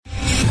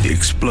The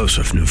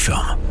explosive new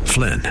film,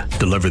 Flynn,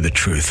 deliver the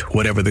truth,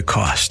 whatever the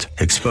cost,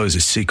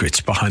 exposes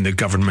secrets behind the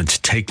government's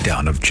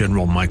takedown of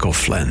General Michael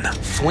Flynn.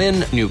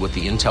 Flynn knew what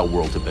the intel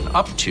world had been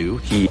up to.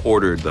 He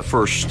ordered the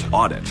first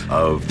audit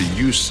of the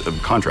use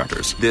of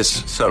contractors.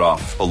 This set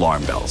off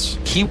alarm bells.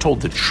 He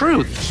told the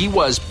truth. He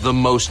was the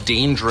most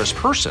dangerous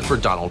person for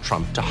Donald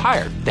Trump to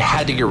hire. They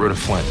had to get rid of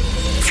Flynn.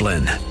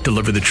 Flynn,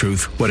 deliver the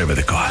truth, whatever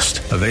the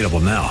cost. Available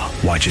now.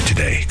 Watch it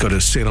today. Go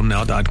to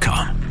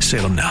salemnow.com.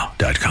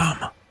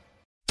 salemnow.com.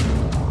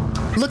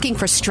 Looking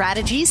for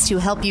strategies to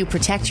help you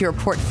protect your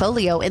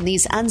portfolio in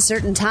these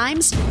uncertain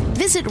times?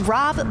 Visit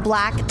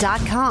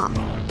robblack.com.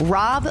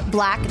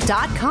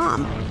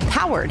 robblack.com.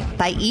 Powered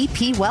by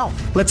EP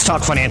Wealth. Let's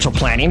talk financial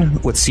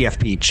planning with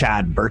CFP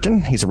Chad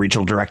Burton. He's a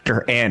regional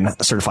director and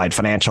a certified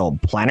financial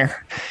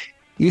planner.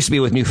 He used to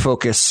be with New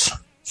Focus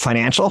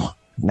Financial,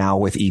 now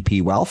with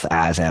EP Wealth,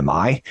 as am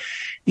I.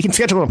 You can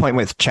schedule an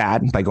appointment with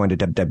Chad by going to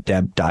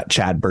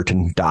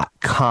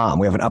www.chadburton.com.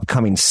 We have an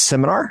upcoming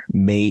seminar,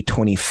 May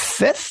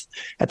 25th,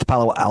 at the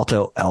Palo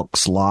Alto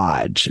Elks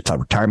Lodge. It's on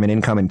retirement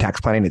income and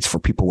tax planning. It's for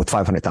people with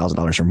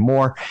 $500,000 or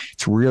more.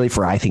 It's really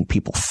for, I think,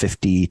 people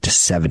 50 to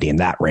 70 in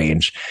that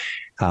range,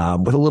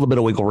 with a little bit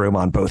of wiggle room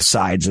on both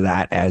sides of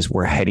that as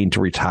we're heading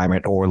to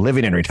retirement or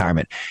living in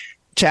retirement.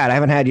 Chad, I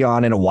haven't had you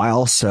on in a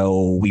while,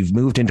 so we've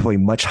moved into a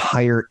much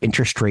higher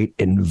interest rate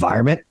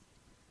environment.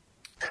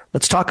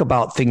 Let's talk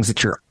about things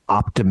that you're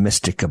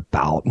optimistic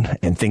about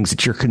and things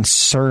that you're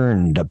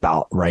concerned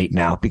about right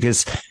now,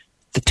 because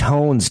the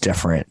tone's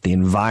different. The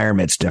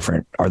environment's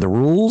different. Are the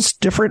rules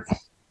different?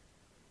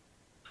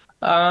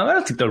 I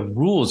don't think the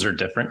rules are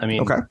different. I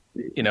mean, okay.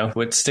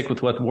 Let's stick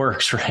with what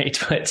works, right?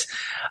 But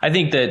I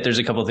think that there's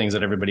a couple of things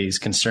that everybody's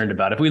concerned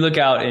about. If we look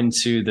out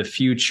into the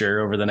future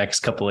over the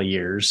next couple of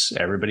years,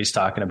 everybody's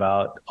talking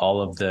about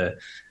all of the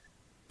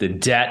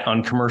debt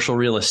on commercial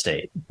real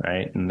estate,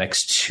 right? In the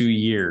next 2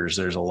 years,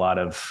 there's a lot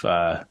of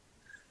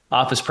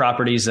office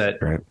properties that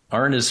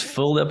aren't as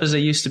filled up as they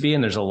used to be.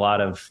 And there's a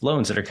lot of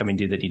loans that are coming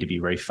due that need to be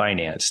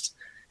refinanced.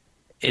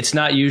 It's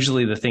not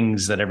usually the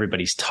things that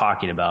everybody's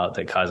talking about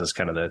that causes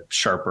kind of the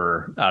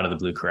sharper out of the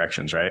blue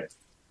corrections, right?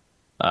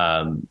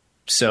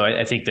 So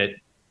I think that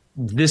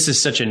this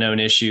is such a known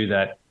issue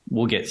that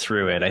we'll get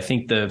through it. I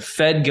think the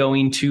Fed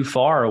going too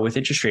far with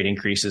interest rate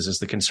increases is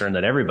the concern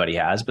that everybody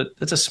has, but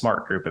that's a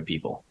smart group of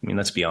people. I mean,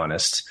 let's be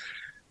honest.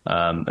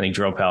 I think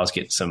Jerome Powell's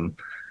getting some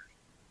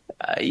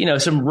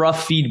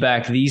rough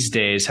feedback these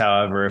days.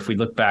 However, if we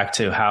look back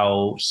to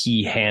how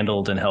he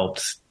handled and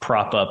helped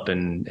prop up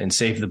and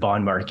save the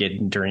bond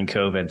market during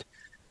COVID,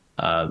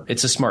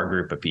 it's a smart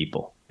group of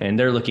people, and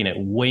they're looking at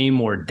way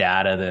more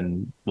data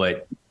than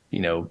what,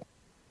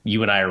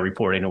 you and I are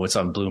reporting and what's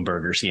on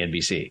Bloomberg or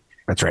CNBC.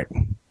 That's right.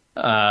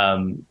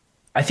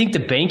 I think the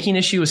banking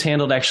issue was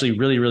handled actually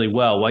really, really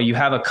well. While you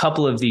have a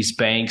couple of these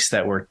banks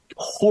that were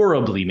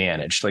horribly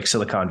managed, like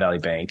Silicon Valley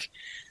Bank,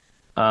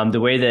 the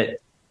way that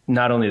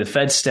not only the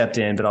Fed stepped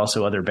in, but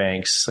also other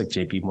banks like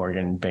JP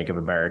Morgan, Bank of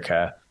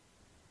America,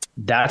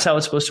 that's how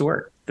it's supposed to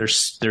work.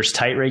 There's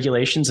tight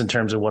regulations in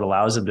terms of what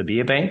allows them to be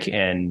a bank,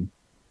 and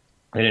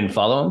they didn't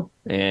follow them.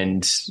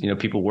 And,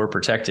 people were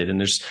protected. And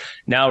there's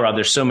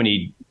so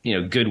many,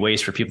 good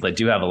ways for people that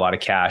do have a lot of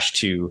cash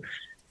to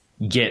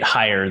get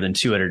higher than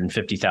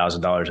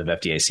 $250,000 of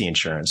FDIC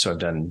insurance. So I've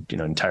done,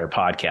 an entire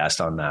podcast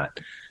on that.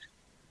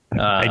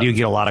 I do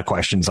get a lot of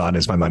questions on,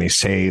 is my money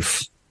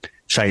safe?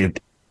 Should I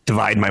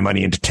divide my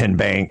money into 10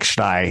 banks?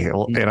 Should I?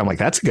 And I'm like,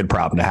 that's a good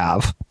problem to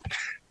have.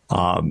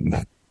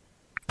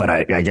 But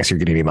I guess you're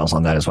getting emails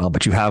on that as well.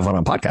 But you have one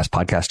on podcast.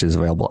 Podcast is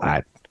available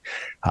at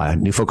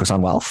New Focus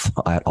on Wealth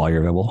at all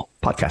your available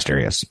podcast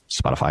areas,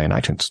 Spotify and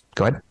iTunes.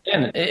 Go ahead.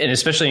 And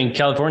especially in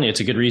California,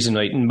 it's a good reason.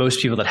 Like,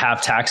 most people that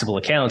have taxable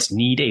accounts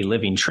need a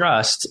living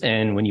trust.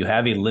 And when you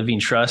have a living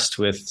trust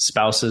with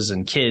spouses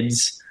and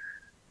kids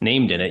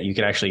named in it, you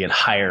can actually get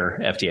higher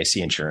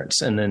FDIC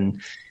insurance. And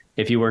then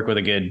if you work with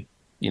a good,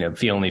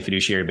 fee-only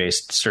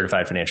fiduciary-based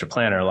certified financial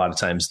planner, a lot of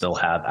times they'll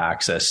have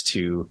access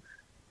to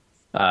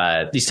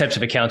these types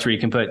of accounts where you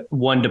can put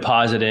one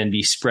deposit in,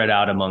 be spread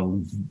out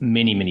among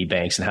many, many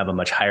banks, and have a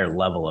much higher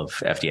level of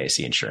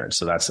FDIC insurance.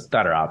 So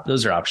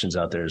those are options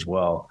out there as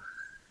well.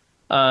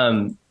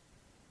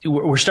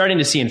 We're starting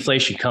to see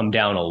inflation come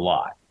down a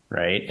lot,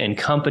 right? And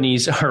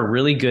companies are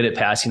really good at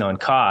passing on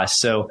costs.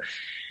 So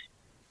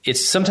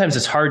sometimes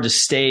it's hard to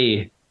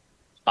stay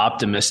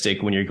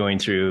optimistic when you're going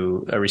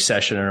through a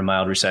recession or a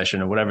mild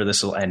recession or whatever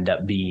this will end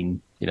up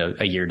being,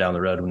 a year down the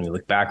road when we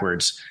look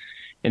backwards.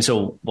 And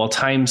so while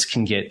times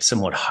can get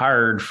somewhat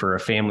hard for a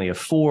family of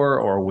four,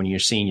 or when you're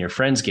seeing your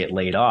friends get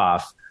laid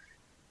off,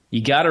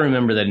 you got to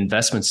remember that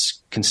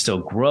investments can still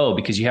grow,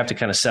 because you have to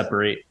kind of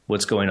separate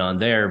what's going on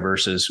there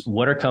versus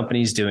what are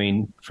companies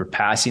doing for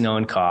passing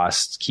on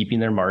costs, keeping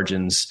their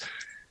margins,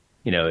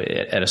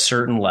 at a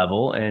certain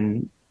level,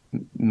 and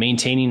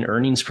maintaining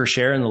earnings per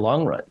share in the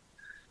long run.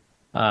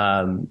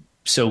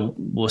 So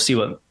we'll see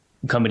what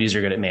companies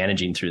are good at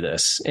managing through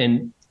this.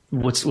 And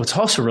what's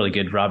also really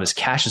good, Rob, is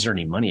cash is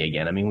earning money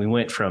again. I mean, we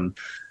went from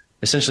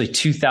essentially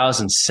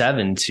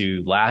 2007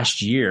 to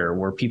last year,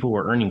 where people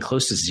were earning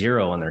close to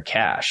zero on their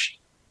cash.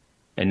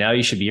 And now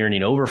you should be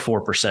earning over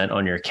 4%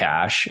 on your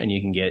cash, and you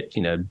can get,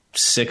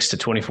 6 to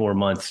 24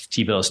 month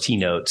T-bills,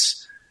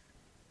 T-notes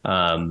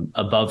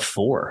above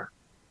 4.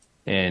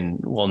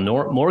 And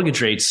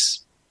mortgage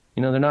rates,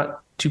 they're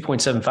not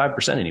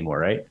 2.75% anymore,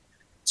 right?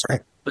 That's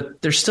right.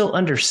 But they're still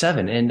under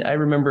 7. And I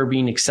remember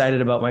being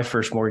excited about my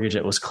first mortgage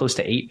that was close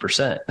to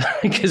 8%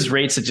 because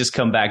rates had just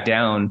come back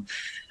down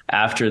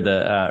after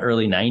the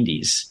early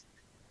 90s.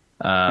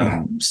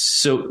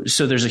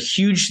 So there's a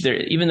huge,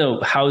 even though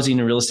housing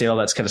and real estate, all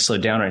that's kind of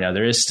slowed down right now,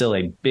 there is still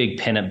a big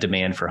pent-up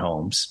demand for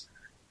homes.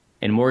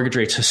 And mortgage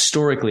rates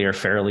historically are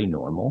fairly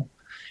normal.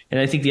 And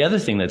I think the other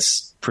thing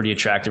that's pretty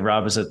attractive,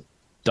 Rob, is that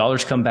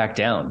dollars come back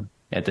down.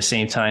 At the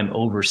same time,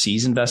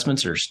 overseas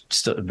investments are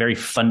still very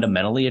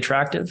fundamentally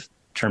attractive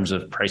in terms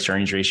of price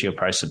earnings ratio,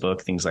 price to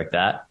book, things like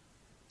that.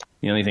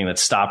 The only thing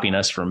that's stopping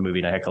us from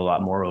moving a heck of a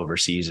lot more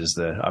overseas is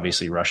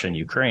obviously Russia and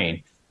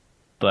Ukraine.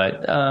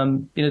 But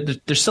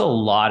there's still a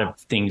lot of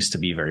things to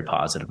be very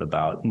positive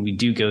about. And we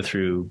do go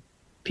through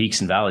peaks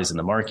and valleys in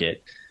the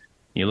market.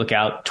 You look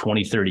out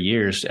 20, 30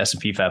 years,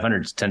 S&P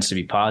 500 tends to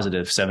be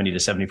positive 70 to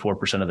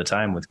 74% of the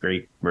time with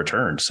great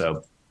returns.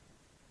 So,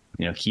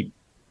 keep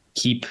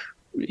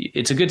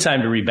it's a good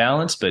time to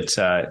rebalance, but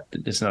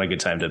it's not a good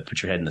time to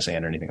put your head in the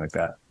sand or anything like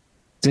that.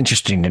 It's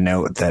interesting to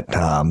note that,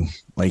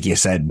 like you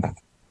said,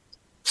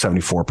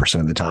 74%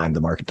 of the time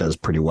the market does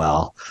pretty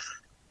well,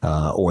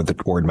 or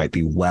it might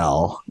be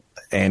well.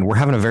 And we're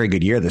having a very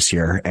good year this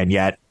year, and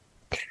yet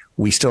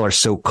we still are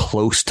so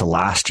close to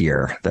last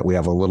year that we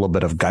have a little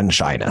bit of gun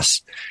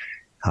shyness.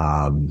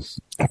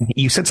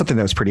 You said something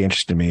that was pretty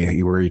interesting to me.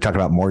 You were talking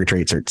about mortgage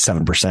rates are at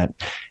 7%.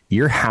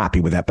 You're happy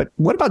with that. But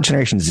what about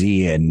Generation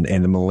Z and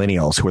the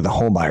millennials who are the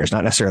home buyers?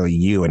 Not necessarily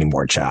you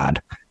anymore,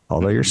 Chad,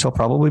 although you're still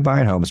probably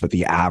buying homes, but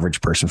the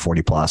average person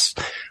 40 plus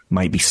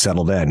might be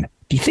settled in.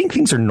 Do you think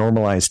things are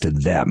normalized to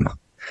them?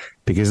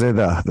 Because they're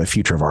the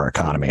future of our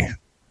economy.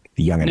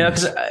 The young.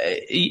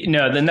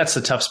 Then that's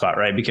the tough spot,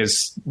 right?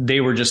 Because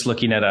they were just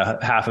looking at a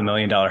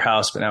 $500,000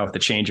 house, but now with the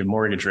change in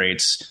mortgage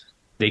rates,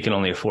 they can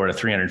only afford a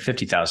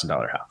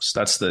 $350,000 house.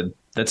 That's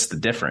the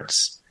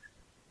difference.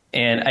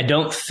 And I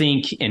don't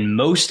think in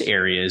most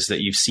areas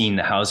that you've seen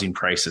the housing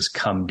prices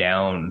come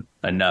down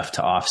enough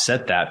to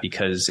offset that,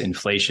 because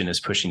inflation is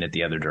pushing it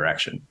the other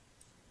direction.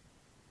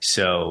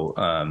 So,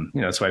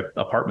 that's why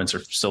apartments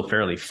are still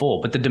fairly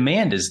full, but the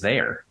demand is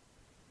there.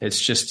 It's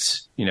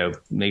just,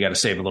 they got to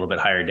save a little bit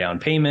higher down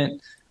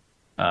payment,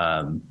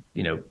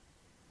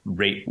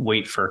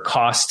 wait for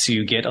costs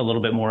to get a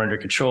little bit more under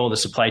control. The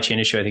supply chain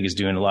issue, I think, is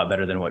doing a lot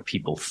better than what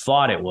people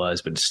thought it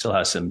was, but it still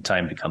has some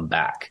time to come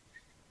back.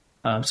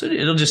 So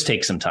it'll just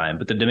take some time,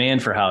 but the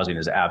demand for housing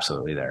is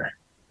absolutely there.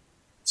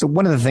 So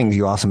one of the things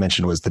you also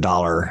mentioned was the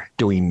dollar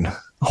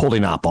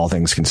holding up, all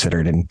things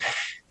considered, and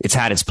it's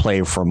had its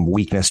play from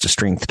weakness to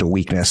strength to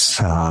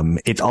weakness.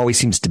 It always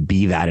seems to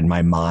be that in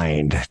my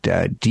mind.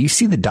 Do you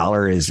see the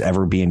dollar as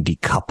ever being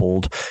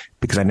decoupled?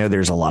 Because I know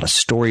there's a lot of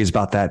stories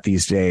about that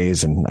these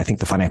days, and I think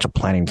the financial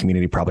planning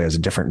community probably has a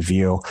different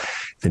view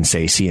than,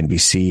 say,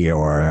 CNBC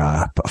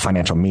or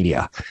financial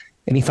media.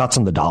 Any thoughts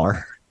on the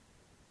dollar?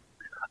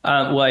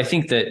 Well, I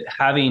think that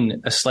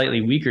having a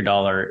slightly weaker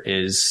dollar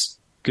is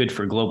good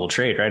for global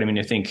trade, right? I mean,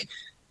 I think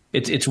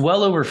it's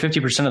well over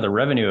 50% of the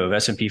revenue of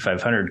S&P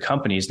 500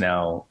 companies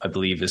now, I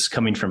believe, is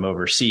coming from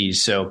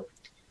overseas. So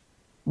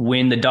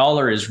when the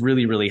dollar is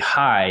really, really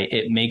high,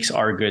 it makes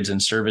our goods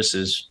and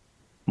services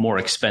more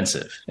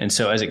expensive. And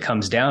so as it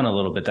comes down a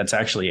little bit, that's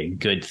actually a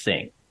good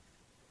thing.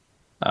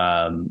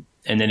 And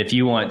then if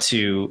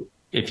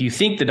you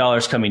think the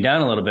dollar's coming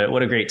down a little bit,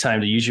 what a great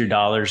time to use your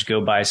dollars, go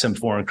buy some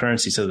foreign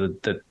currency so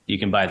that you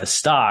can buy the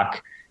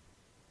stock.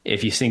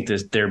 If you think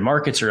that their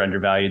markets are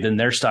undervalued, then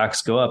their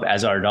stocks go up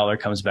as our dollar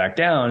comes back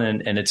down.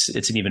 And it's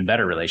an even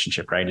better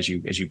relationship, right? As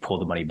you pull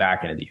the money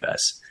back into the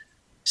US.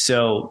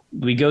 So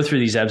we go through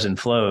these ebbs and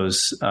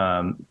flows.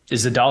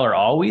 Is the dollar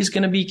always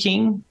going to be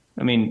king?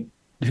 I mean,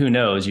 who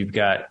knows? You've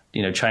got,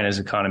 China's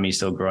economy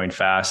still growing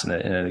fast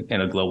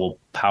in a global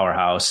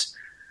powerhouse.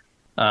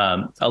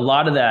 A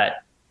lot of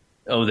that,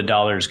 the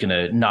dollar is going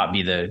to not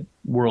be the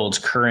world's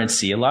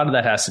currency. A lot of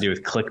that has to do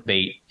with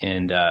clickbait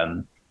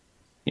and,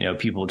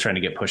 people trying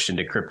to get pushed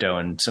into crypto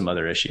and some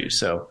other issues.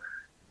 So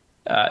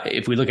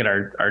if we look at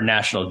our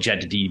national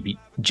debt to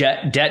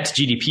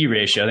GDP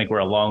ratio, I think we're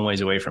a long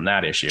ways away from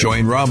that issue.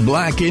 Join Rob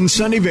Black in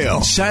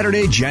Sunnyvale,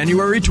 Saturday,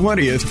 January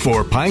 20th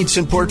for Pints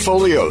and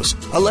Portfolios,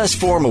 a less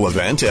formal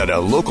event at a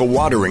local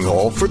watering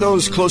hole for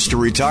those close to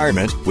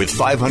retirement with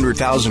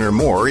 $500,000 or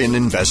more in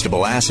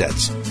investable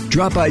assets.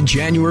 Drop by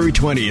January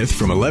 20th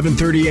from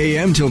 11:30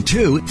 a.m. till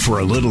 2 for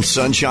a little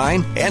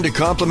sunshine and a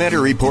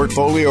complimentary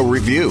portfolio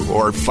review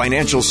or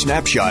financial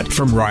snapshot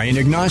from Ryan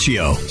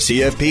Ignacio,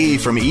 CFP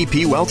from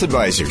EP Wealth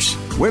Advisors.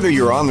 Whether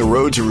you're on the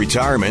road to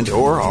retirement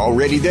or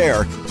already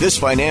there, this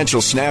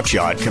financial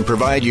snapshot can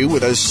provide you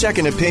with a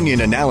second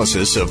opinion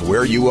analysis of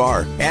where you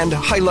are and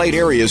highlight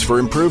areas for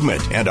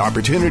improvement and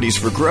opportunities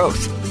for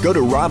growth. Go to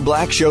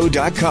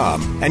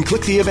robblackshow.com and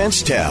click the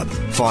Events tab.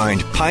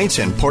 Find Pints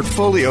and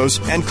Portfolios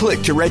and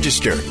click to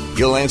register.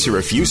 You'll answer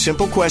a few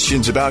simple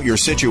questions about your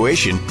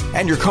situation,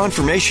 and your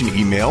confirmation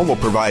email will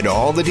provide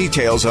all the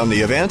details on the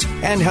event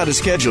and how to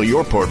schedule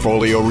your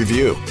portfolio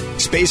review.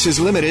 Space is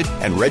limited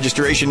and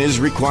registration is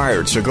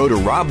required, so go to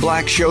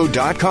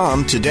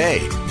robblackshow.com today.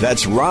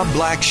 That's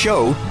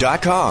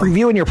robblackshow.com.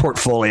 Reviewing your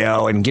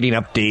portfolio and getting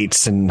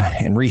updates and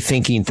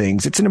rethinking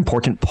things, it's an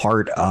important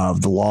part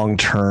of the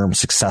long-term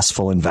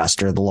successful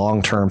investor, the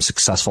long-term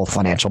successful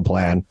financial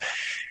plan.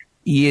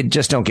 You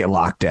just don't get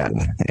locked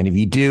in. And if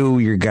you do,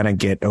 you're going to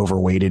get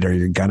overweighted or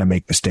you're going to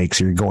make mistakes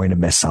or you're going to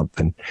miss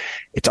something.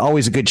 It's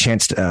always a good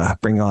chance to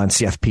bring on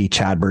CFP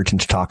Chad Burton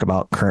to talk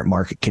about current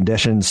market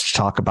conditions, to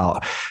talk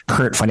about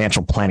current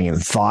financial planning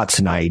and thoughts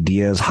and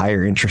ideas,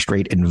 higher interest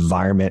rate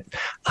environment,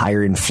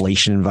 higher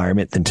inflation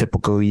environment than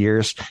typical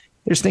years.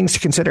 There's things to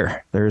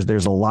consider.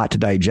 There's a lot to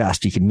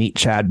digest. You can meet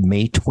Chad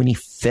May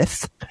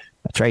 25th.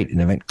 That's right. An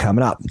event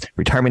coming up.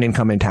 Retirement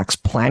income and tax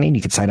planning.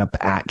 You can sign up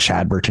at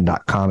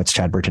chadburton.com. It's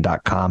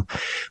chadburton.com.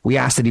 We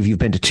ask that if you've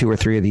been to 2 or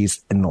 3 of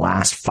these in the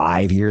last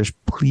 5 years,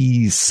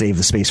 please save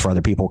the space for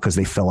other people because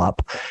they fill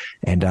up.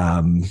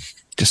 And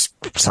just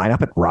sign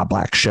up at Rob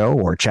Black Show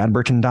or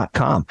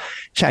chadburton.com.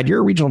 Chad, you're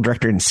a regional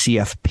director in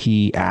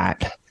CFP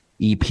at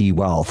EP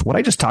Wealth. What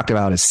I just talked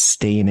about is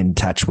staying in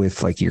touch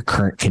with like your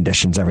current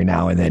conditions every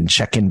now and then,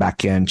 checking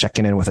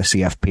in with a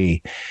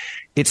CFP.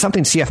 It's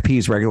something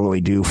CFPs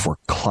regularly do for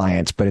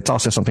clients, but it's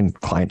also something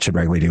clients should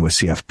regularly do with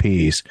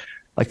CFPs.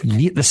 Like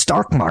the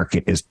stock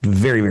market is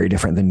very, very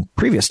different than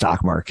previous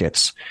stock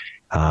markets.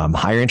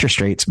 Higher interest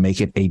rates make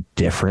it a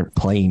different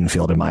playing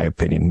field, in my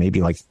opinion.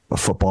 Maybe like a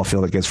football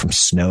field that goes from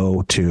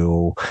snow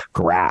to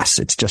grass.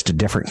 It's just a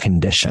different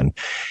condition.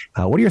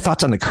 What are your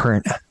thoughts on the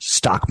current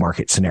stock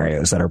market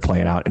scenarios that are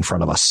playing out in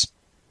front of us?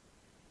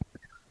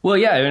 Well,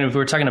 yeah, I mean, if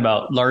we're talking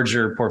about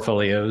larger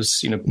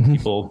portfolios,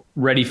 people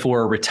ready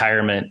for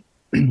retirement.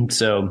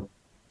 So,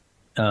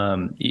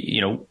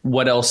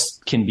 what else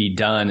can be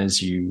done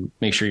as you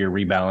make sure you're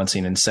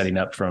rebalancing and setting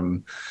up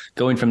from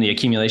going from the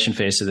accumulation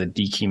phase to the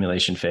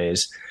decumulation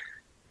phase.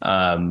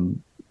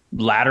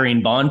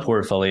 Laddering bond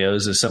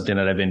portfolios is something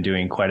that I've been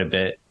doing quite a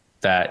bit.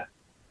 That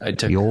I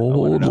took the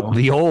old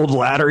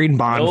laddering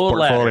bond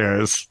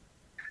portfolios.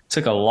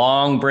 Took a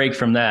long break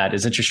from that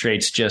as interest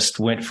rates just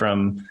went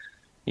from,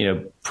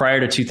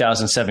 prior to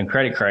 2007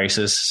 credit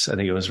crisis, I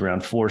think it was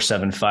around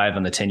 4.75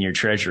 on the 10-year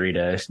treasury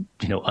to,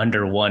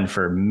 under 1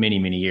 for many,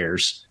 many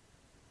years.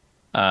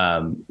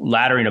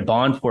 Laddering a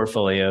bond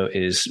portfolio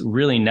is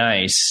really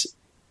nice,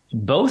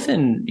 both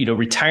in,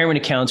 retirement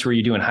accounts where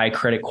you're doing high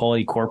credit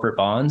quality corporate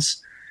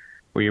bonds,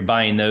 where you're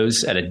buying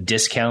those at a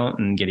discount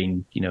and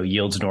getting,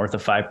 yields north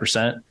of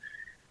 5%.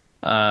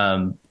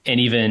 And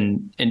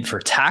even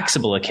for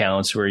taxable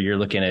accounts where you're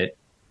looking at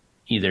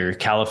either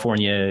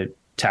California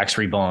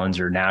tax-free bonds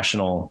or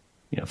national,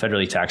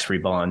 federally tax-free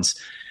bonds.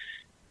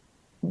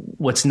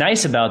 What's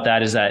nice about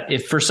that is that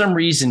if for some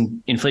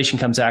reason inflation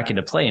comes back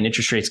into play and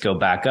interest rates go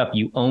back up,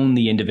 you own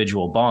the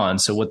individual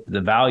bonds. So what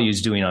the value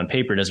is doing on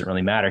paper doesn't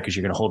really matter because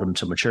you're going to hold them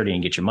to maturity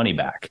and get your money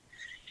back.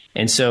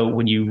 And so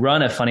when you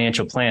run a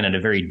financial plan and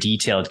a very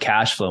detailed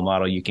cash flow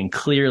model, you can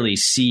clearly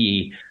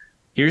see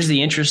here's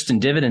the interest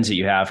and dividends that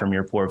you have from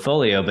your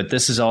portfolio, but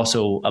this is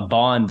also a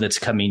bond that's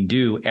coming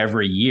due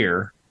every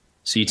year.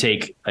 So you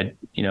take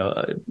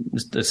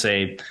let's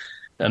say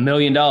 $1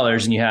 million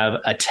and you have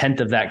a tenth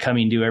of that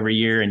coming due every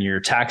year in your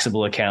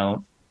taxable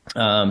account.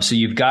 So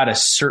you've got a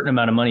certain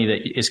amount of money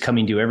that is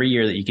coming due every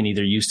year that you can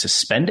either use to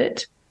spend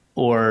it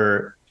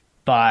or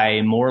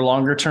buy more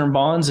longer term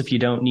bonds if you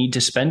don't need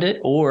to spend it,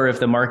 or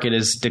if the market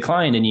is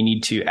declined and you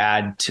need to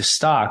add to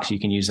stocks, you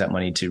can use that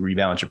money to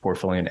rebalance your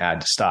portfolio and add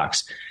to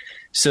stocks.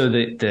 So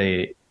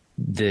the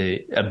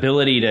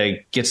ability to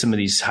get some of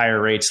these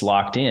higher rates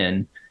locked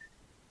in,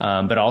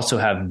 but also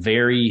have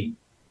very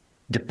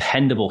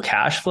dependable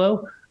cash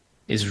flow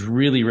is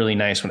really, really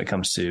nice when it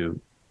comes to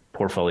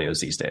portfolios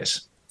these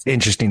days. It's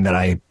interesting that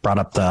I brought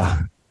up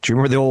do you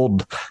remember the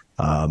old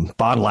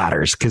bond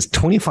ladders? Because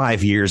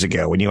 25 years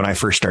ago, when you and I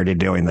first started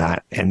doing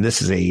that, and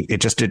this is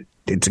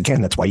it's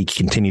again, that's why you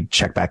continue to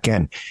check back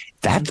in.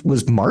 That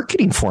was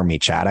marketing for me,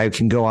 Chad. I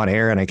can go on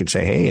air and I could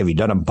say, hey, have you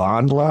done a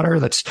bond ladder?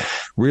 That's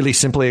really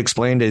simply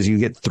explained as you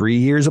get 3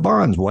 years of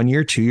bonds, 1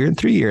 year, 2 year, and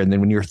 3 year. And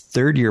then when your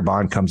third year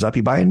bond comes up,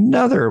 you buy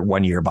another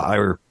 1 year bond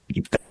or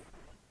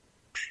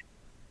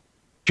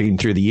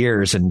through the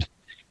years. And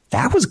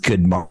that was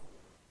good.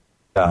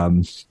 I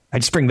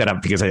just bring that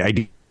up because I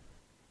do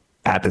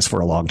at this for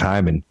a long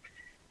time. And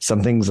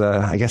some things,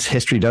 I guess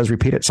history does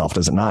repeat itself,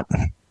 does it not?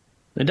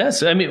 It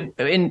does. I mean,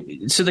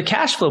 and so the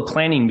cash flow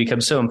planning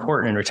becomes so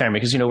important in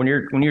retirement because, when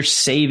you're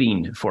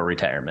saving for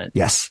retirement.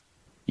 Yes.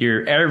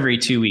 You're every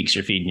 2 weeks,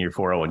 you're feeding your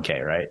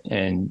 401k, right?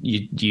 And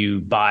you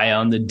buy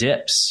on the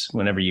dips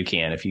whenever you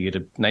can. If you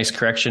get a nice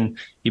correction,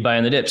 you buy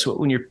on the dips.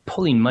 When you're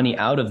pulling money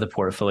out of the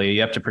portfolio, you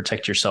have to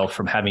protect yourself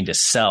from having to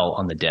sell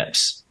on the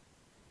dips,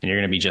 and you're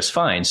going to be just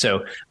fine.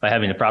 So by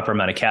having the proper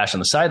amount of cash on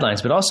the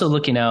sidelines, but also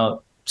looking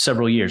out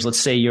several years, let's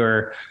say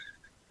you're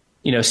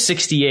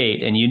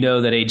 68 and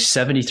that age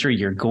 73,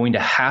 you're going to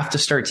have to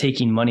start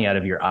taking money out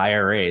of your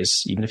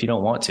IRAs, even if you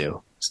don't want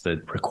to. It's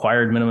the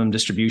required minimum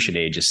distribution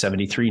age is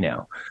 73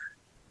 now.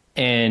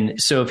 And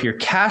so if your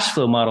cash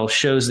flow model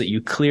shows that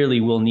you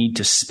clearly will need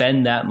to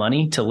spend that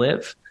money to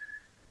live,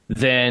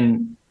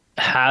 then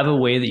have a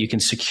way that you can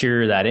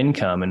secure that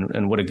income.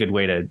 And what a good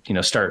way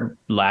to, start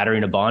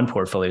laddering a bond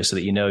portfolio so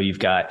that you've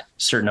got a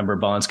certain number of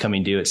bonds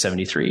coming due at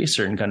 73, a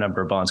certain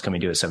number of bonds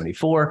coming due at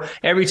 74.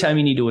 Every time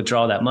you need to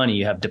withdraw that money,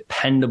 you have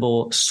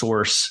dependable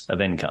source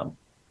of income.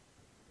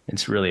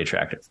 It's really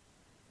attractive.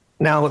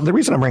 Now, the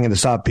reason I'm bringing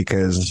this up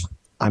because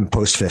I'm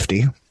post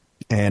 50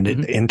 and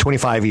in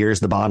 25 years,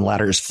 the bond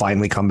ladder has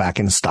finally come back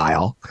in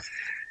style.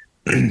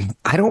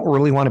 I don't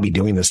really want to be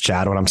doing this,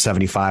 Chad, when I'm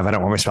 75. I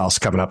don't want my spouse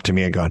coming up to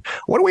me and going,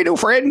 what do we do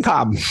for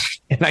income?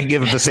 And I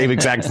give it the same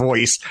exact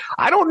voice.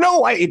 I don't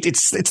know.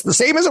 It's the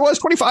same as it was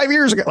 25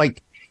 years ago.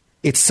 Like,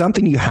 it's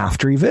something you have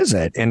to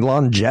revisit. And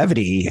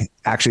longevity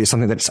actually is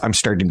something that I'm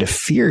starting to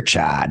fear,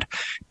 Chad,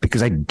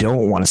 because I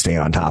don't want to stay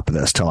on top of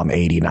this till I'm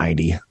 80,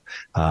 90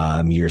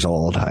 years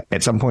old.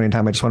 At some point in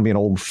time, I just want to be an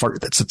old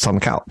fart that sits on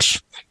the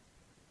couch.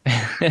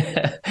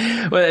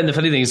 Well, and the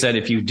funny thing is that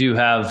if you do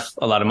have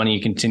a lot of money,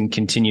 you can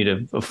continue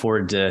to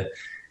afford to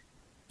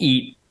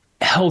eat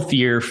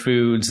healthier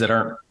foods that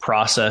aren't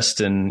processed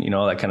and,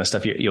 all that kind of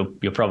stuff. You'll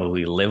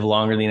probably live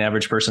longer than the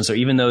average person. So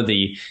even though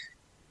the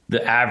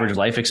average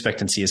life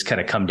expectancy has kind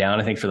of come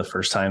down, I think for the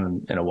first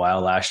time in a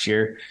while last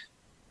year,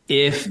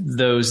 if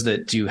those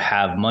that do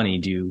have money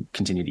do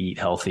continue to eat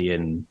healthy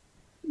and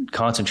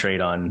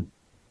concentrate on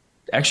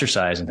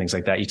exercise and things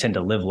like that, you tend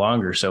to live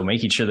longer. So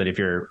making sure that if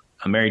you're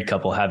a married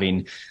couple,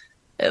 having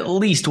at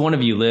least one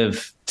of you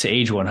live to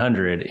age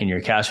 100 in your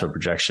cash flow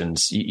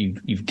projections,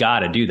 you've got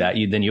to do that.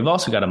 Then you've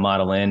also got to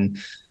model in,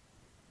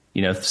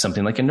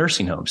 something like a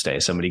nursing home stay.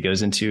 Somebody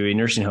goes into a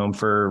nursing home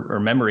or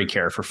memory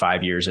care for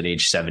 5 years at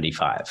age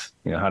 75.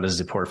 How does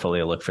the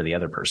portfolio look for the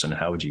other person?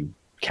 How would you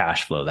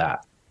cash flow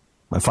that?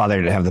 My father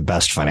didn't have the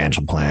best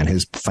financial plan.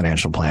 His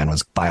financial plan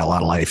was buy a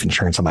lot of life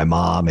insurance on my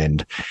mom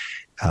and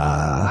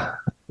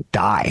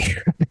die.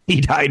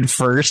 He died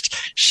first.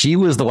 She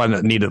was the one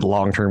that needed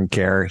long-term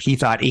care. He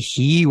thought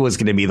he was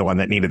going to be the one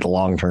that needed the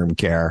long-term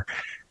care.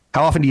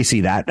 How often do you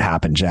see that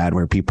happen, Chad,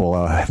 where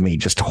people have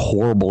made just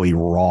horribly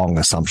wrong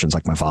assumptions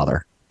like my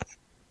father?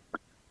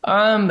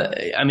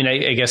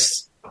 I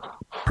guess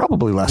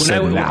probably less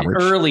than average.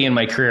 Early in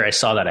my career, I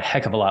saw that a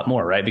heck of a lot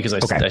more, right? Because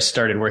I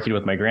started working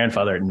with my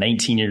grandfather at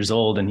 19 years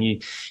old, and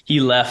he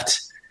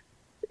left,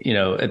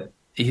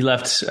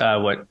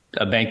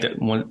 a bank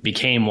that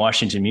became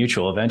Washington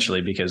Mutual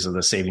eventually because of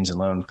the savings and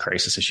loan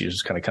crisis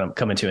issues kind of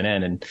coming to an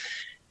end.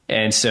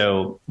 And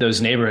so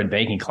those neighborhood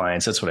banking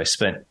clients, that's what I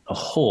spent a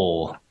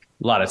whole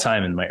lot of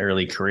time in my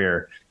early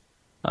career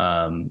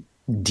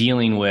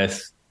dealing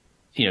with.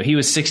 He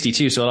was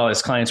 62, so all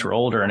his clients were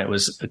older, and it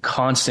was a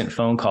constant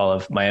phone call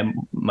of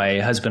my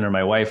husband or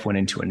my wife went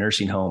into a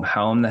nursing home.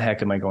 How in the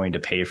heck am I going to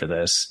pay for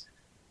this?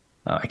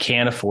 I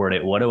can't afford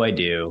it. What do I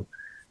do?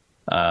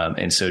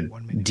 And so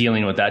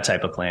dealing with that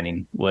type of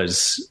planning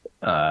was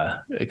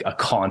a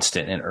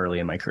constant and early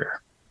in my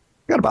career.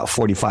 Got about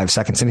 45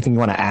 seconds. Anything you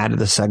want to add to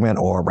the segment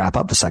or wrap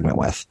up the segment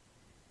with?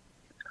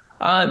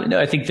 No,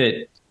 I think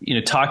that,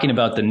 talking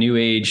about the new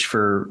age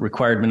for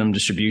required minimum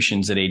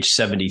distributions at age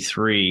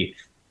 73,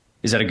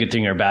 is that a good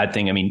thing or a bad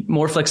thing? I mean,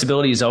 more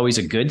flexibility is always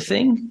a good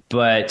thing,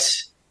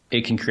 but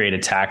it can create a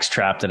tax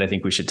trap that I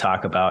think we should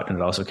talk about. And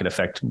it also could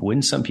affect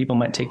when some people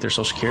might take their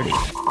Social Security.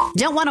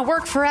 Don't want to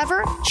work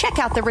forever? Check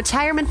out the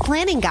Retirement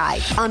Planning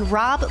Guide on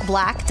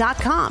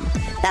robblack.com.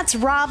 That's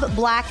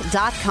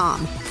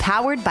robblack.com,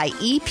 powered by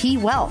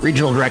EP Wealth.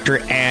 Regional Director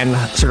and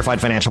Certified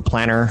Financial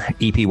Planner,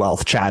 EP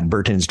Wealth, Chad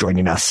Burton is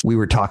joining us. We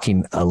were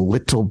talking a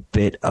little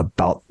bit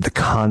about the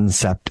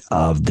concept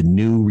of the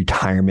new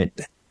retirement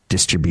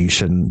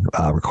distribution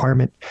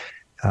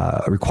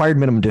required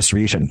minimum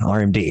distribution,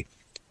 RMD.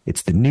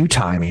 It's the new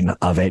timing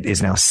of it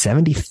is now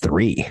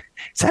 73.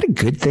 Is that a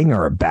good thing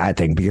or a bad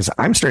thing? Because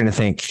I'm starting to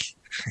think,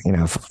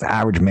 if the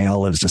average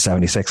male lives to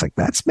 76, like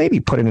that's maybe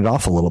putting it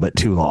off a little bit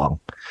too long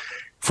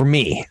for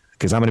me,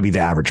 because I'm going to be the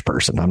average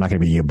person. I'm not going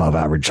to be above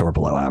average or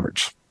below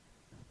average.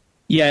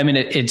 Yeah. I mean,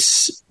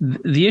 it's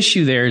the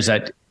issue there is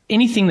that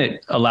anything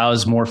that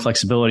allows more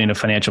flexibility in a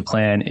financial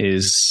plan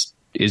is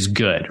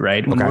good,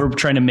 right? When we're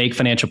trying to make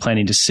financial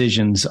planning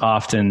decisions,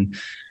 often,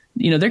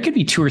 there could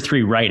be 2 or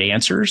 3 right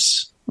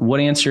answers. What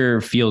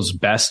answer feels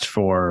best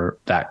for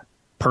that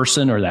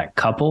person or that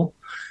couple?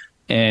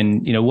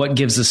 And, what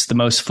gives us the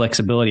most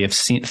flexibility if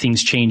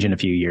things change in a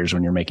few years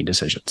when you're making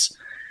decisions?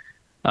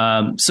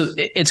 So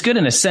it's good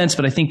in a sense,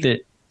 but I think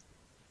that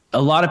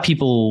a lot of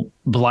people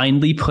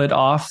blindly put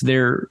off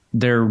their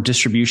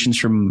distributions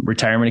from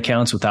retirement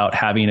accounts without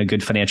having a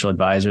good financial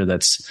advisor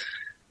that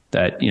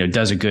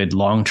does a good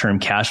long-term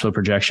cash flow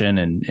projection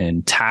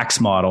and tax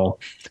model,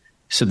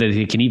 so that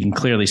they can even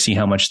clearly see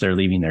how much they're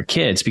leaving their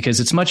kids. Because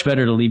it's much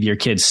better to leave your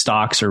kids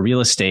stocks or real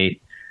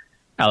estate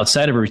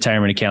outside of a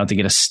retirement account to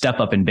get a step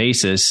up in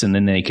basis, and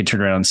then they could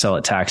turn around and sell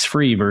it tax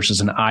free,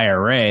 versus an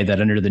IRA that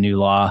under the new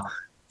law,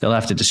 they'll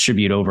have to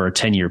distribute over a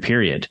 10-year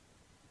period.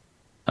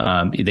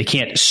 They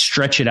can't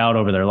stretch it out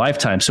over their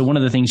lifetime. So one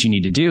of the things you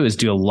need to do is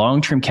do a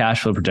long-term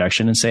cash flow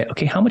projection and say,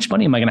 okay, how much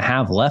money am I going to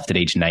have left at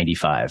age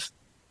 95?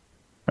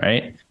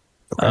 Right.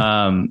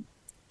 Okay.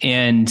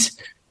 And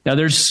now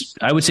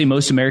I would say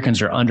most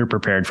Americans are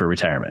underprepared for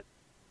retirement.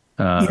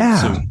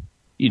 So,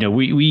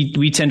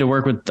 we tend to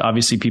work with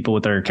obviously people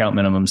with their account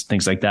minimums,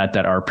 things like that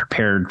are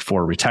prepared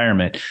for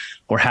retirement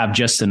or have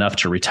just enough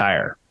to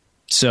retire.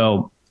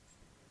 So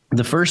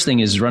the first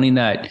thing is running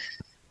that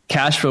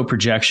cash flow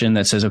projection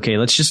that says, okay,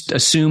 let's just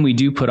assume we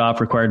do put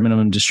off required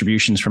minimum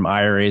distributions from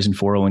IRAs and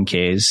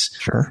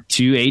 401ks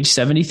to age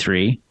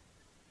 73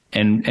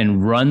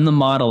 and run the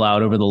model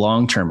out over the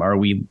long term. Are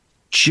we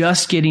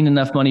just getting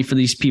enough money for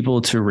these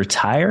people to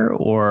retire,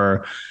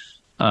 or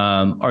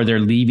are they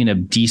leaving a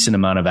decent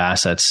amount of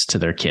assets to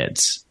their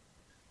kids?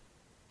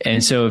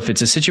 And so if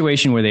it's a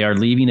situation where they are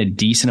leaving a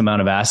decent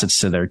amount of assets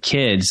to their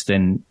kids,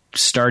 then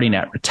starting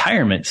at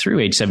retirement through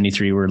age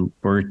 73,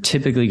 we're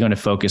typically going to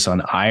focus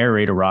on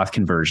IRA to Roth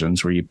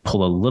conversions, where you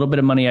pull a little bit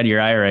of money out of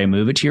your IRA,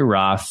 move it to your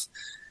Roth,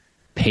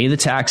 pay the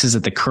taxes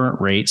at the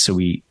current rate. So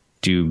we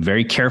do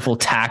very careful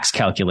tax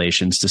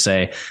calculations to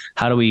say,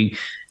 how do we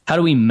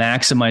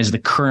maximize the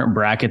current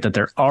bracket that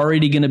they're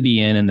already going to be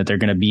in and that they're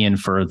going to be in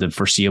for the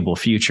foreseeable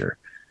future.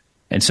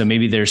 And so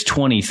maybe there's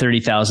 $20,000,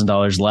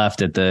 $30,000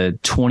 left at the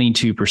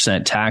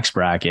 22% tax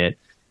bracket.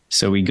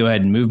 So we go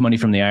ahead and move money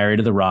from the IRA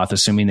to the Roth,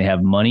 assuming they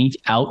have money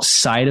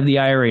outside of the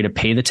IRA to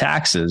pay the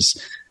taxes,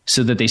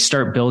 so that they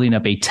start building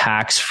up a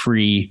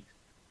tax-free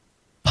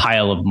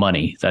pile of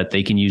money that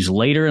they can use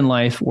later in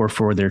life or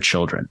for their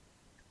children.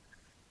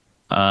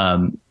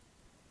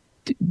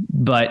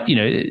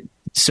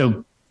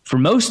 So for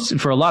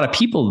a lot of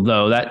people,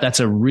 though, that's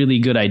a really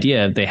good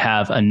idea. They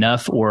have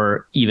enough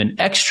or even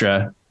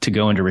extra to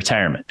go into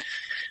retirement.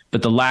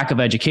 But the lack of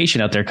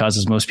education out there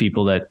causes most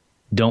people that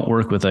don't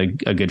work with a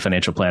good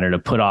financial planner to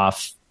put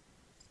off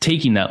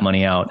taking that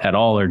money out at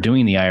all, or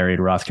doing the IRA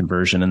to Roth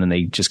conversion. And then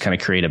they just kind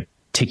of create a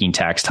ticking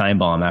tax time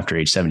bomb after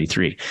age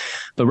 73.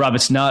 But Rob,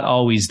 it's not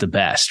always the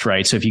best,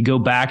 right? So if you go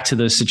back to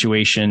the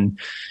situation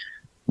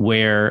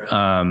where,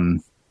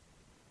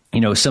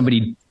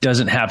 somebody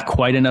doesn't have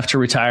quite enough to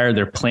retire,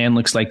 their plan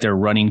looks like they're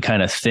running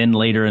kind of thin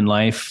later in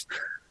life.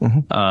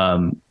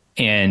 Mm-hmm.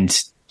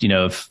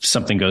 If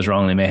something goes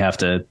wrong, they may have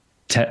to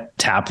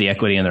tap the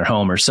equity in their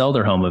home or sell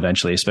their home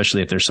eventually,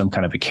 especially if there's some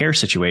kind of a care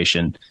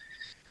situation.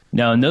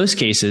 Now, in those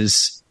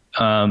cases,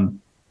 not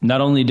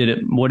only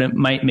would it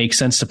might make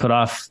sense to put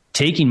off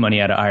taking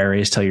money out of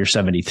IRAs till you're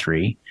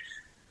 73,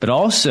 but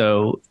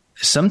also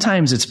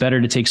sometimes it's better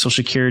to take Social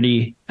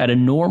Security at a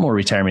normal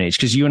retirement age,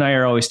 because you and I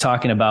are always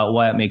talking about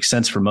why it makes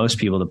sense for most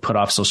people to put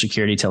off Social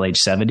Security till age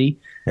 70.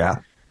 Yeah.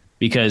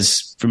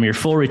 Because from your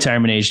full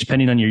retirement age,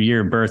 depending on your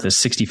year of birth, is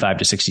 65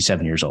 to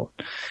 67 years old.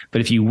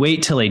 But if you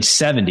wait till age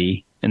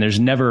 70, and there's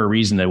never a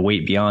reason to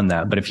wait beyond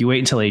that, but if you wait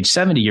until age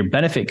 70, your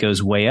benefit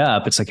goes way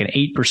up. It's like an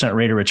 8%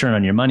 rate of return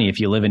on your money if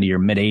you live into your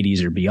mid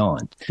 80s or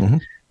beyond. Mm-hmm.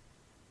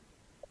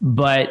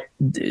 But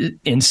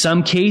in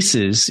some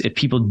cases, if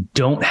people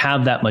don't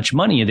have that much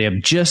money, they have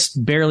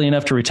just barely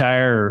enough to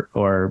retire,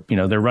 or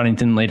they're running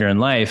thin later in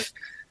life,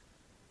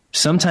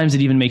 sometimes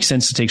it even makes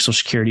sense to take Social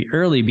Security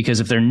early, because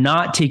if they're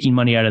not taking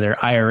money out of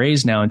their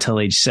IRAs now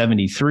until age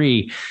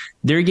 73,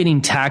 they're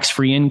getting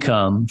tax-free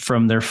income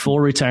from their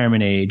full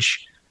retirement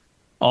age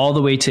all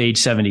the way to age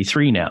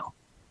 73 now,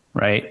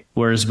 right?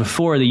 Whereas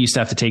before, they used to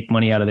have to take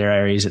money out of their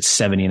IRAs at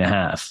 70 and a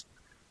half.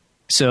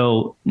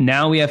 So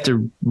now we have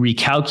to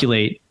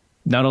recalculate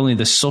not only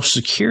the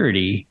Social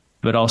Security,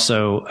 but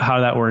also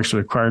how that works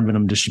with required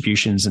minimum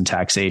distributions and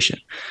taxation.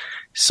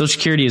 Social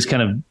Security is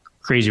kind of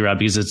crazy, Rob,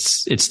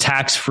 because it's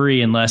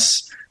tax-free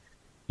unless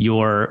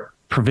your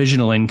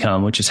provisional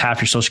income, which is half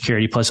your Social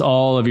Security plus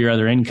all of your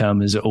other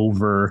income, is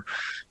over,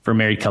 for a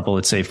married couple,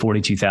 let's say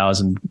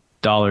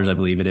 $42,000, I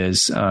believe it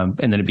is. And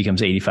then it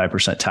becomes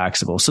 85%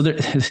 taxable. So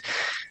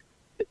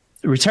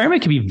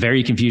retirement can be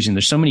very confusing.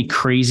 There's so many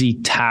crazy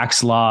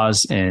tax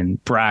laws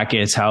and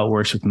brackets, how it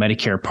works with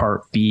Medicare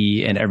Part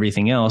B and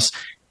everything else.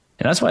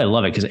 And that's why I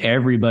love it, because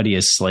everybody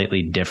is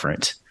slightly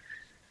different.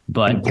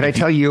 But can I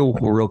tell you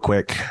real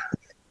quick,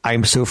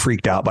 I'm so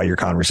freaked out by your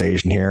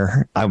conversation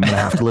here. I'm going to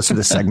have to listen to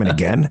this segment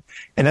again.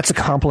 And that's a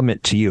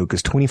compliment to you,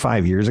 because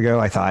 25 years ago,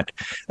 I thought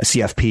a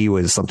CFP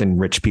was something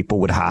rich people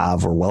would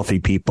have, or wealthy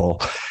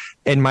people.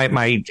 And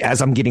as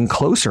I'm getting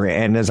closer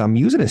and as I'm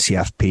using a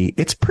CFP,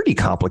 it's pretty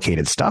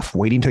complicated stuff.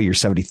 Waiting until you're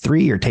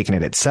 73, you're taking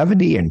it at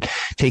 70, and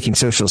taking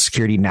Social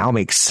Security now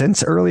makes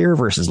sense earlier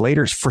versus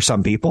later for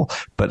some people.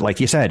 But like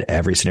you said,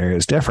 every scenario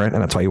is different.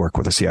 And that's why you work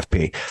with a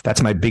CFP.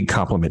 That's my big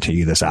compliment to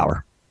you this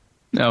hour.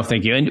 Oh,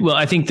 thank you. And well,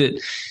 I think that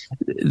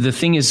the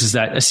thing is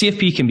that a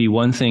CFP can be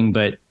one thing,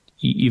 but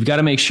you've got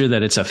to make sure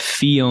that it's a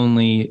fee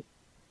only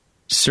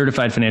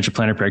certified financial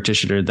planner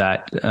practitioner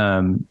that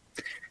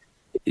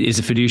is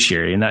a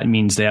fiduciary. And that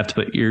means they have to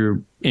put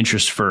your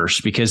interest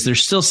first, because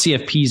there's still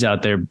CFPs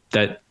out there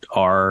that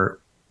are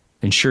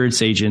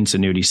insurance agents,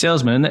 annuity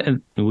salesmen,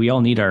 and we all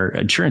need our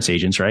insurance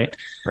agents, right?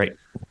 Right.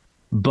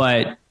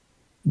 But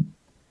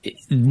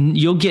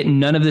you'll get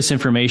none of this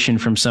information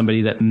from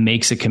somebody that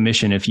makes a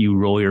commission if you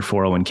roll your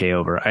 401k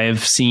over. I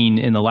have seen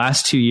in the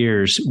last 2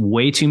 years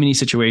way too many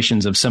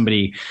situations of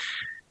somebody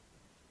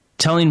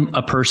telling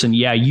a person,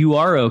 yeah, you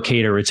are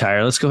okay to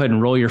retire. Let's go ahead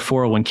and roll your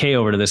 401k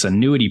over to this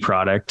annuity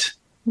product,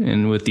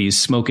 and with these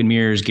smoke and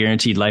mirrors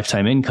guaranteed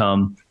lifetime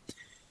income,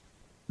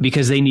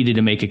 because they needed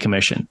to make a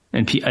commission.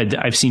 And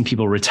I've seen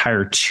people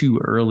retire too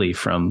early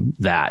from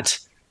that.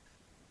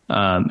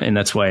 And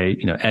that's why,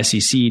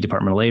 SEC,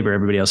 Department of Labor,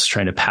 everybody else is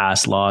trying to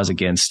pass laws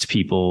against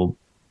people,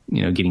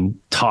 getting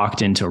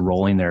talked into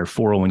rolling their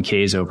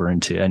 401ks over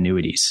into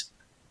annuities.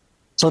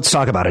 So let's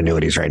talk about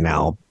annuities right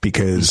now,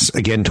 because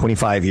again,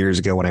 25 years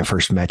ago when I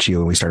first met you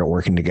and we started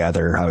working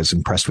together, I was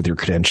impressed with your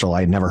credential. I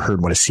had never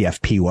heard what a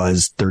CFP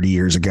was 30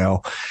 years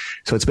ago.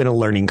 So it's been a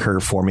learning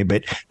curve for me,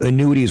 but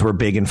annuities were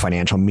big in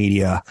financial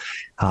media.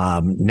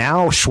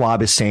 Now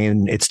Schwab is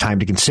saying it's time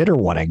to consider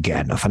one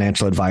again. A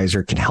financial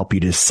advisor can help you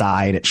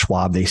decide. At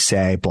Schwab, they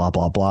say, blah,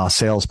 blah, blah,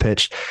 sales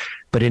pitch.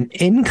 But an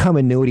income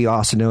annuity,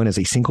 also known as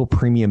a single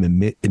premium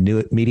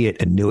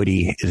immediate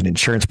annuity, is an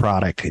insurance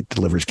product. It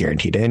delivers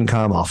guaranteed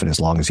income, often as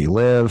long as you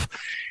live.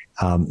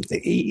 And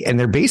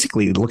they're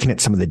basically looking at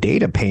some of the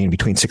data paying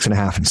between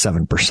 6.5%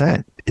 and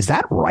 7%. Is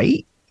that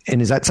right?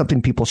 And is that something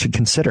people should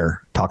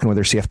consider talking with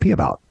their CFP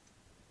about?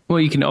 Well,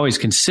 you can always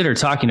consider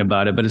talking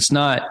about it, but it's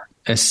not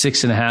a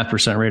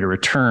 6.5% rate of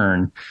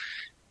return.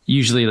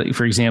 Usually, like,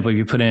 for example, if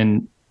you put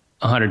in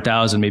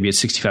 100,000, maybe it's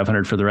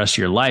 6,500 for the rest of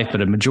your life, but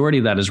a majority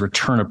of that is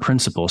return of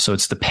principal. So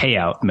it's the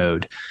payout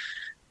mode.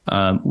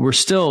 We're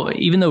still,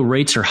 even though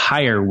rates are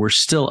higher, we're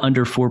still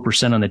under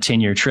 4% on the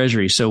 10-year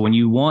treasury. So when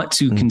you want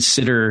to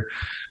consider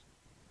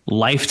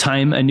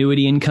lifetime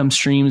annuity income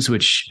streams,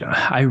 which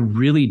I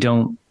really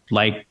don't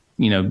like,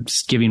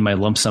 just giving my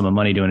lump sum of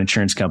money to an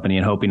insurance company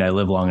and hoping I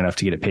live long enough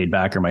to get it paid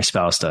back, or my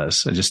spouse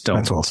does. I just don't.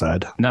 That's well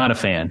said. Not a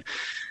fan.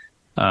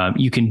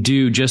 You can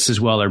do just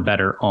as well or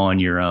better on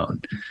your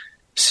own.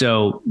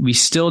 So we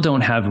still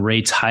don't have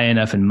rates high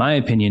enough, in my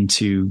opinion,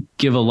 to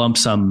give a lump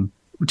sum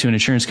to an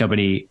insurance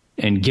company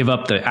and give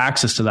up the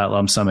access to that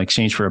lump sum in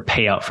exchange for a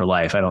payout for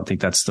life. I don't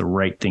think that's the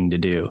right thing to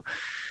do.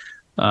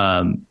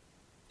 And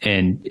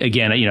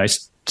again, I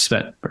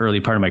spent early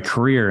part of my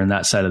career in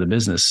that side of the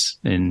business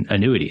in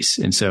annuities.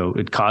 And so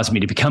it caused me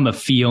to become a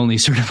fee only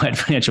certified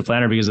financial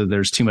planner, because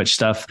there's too much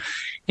stuff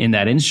in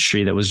that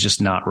industry that was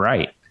just not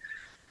right.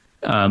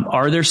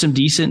 Are there some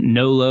decent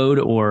no load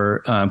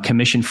or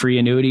commission free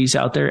annuities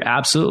out there?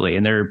 Absolutely.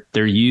 And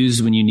they're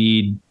used when you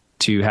need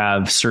to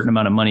have a certain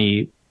amount of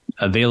money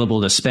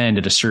available to spend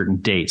at a certain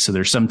date. So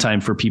there's some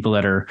time for people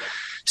that are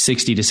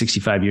 60 to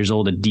 65 years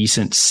old, a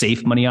decent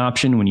safe money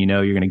option when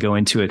you're going to go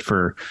into it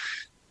for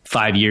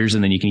 5 years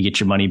and then you can get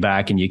your money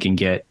back and you can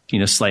get,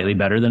 slightly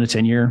better than a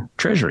 10-year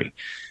treasury.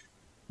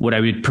 What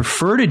I would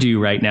prefer to do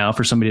right now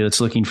for somebody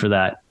that's looking for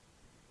that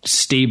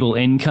stable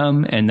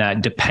income and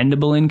that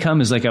dependable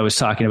income is like I was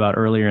talking about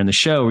earlier in the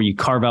show, where you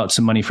carve out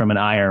some money from an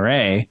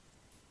IRA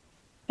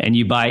and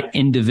you buy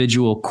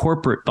individual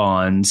corporate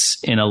bonds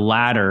in a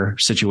ladder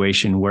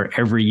situation where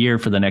every year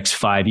for the next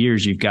 5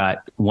 years, you've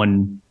got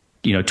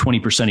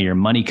 20% of your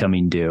money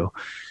coming due.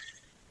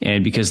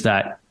 And because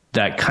that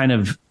kind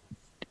of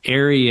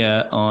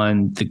area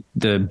on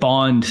the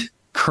bond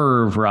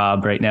curve,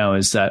 Rob, right now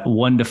is that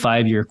 1 to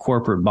 5 year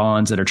corporate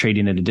bonds that are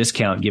trading at a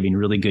discount, giving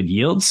really good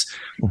yields,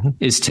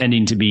 is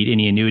tending to beat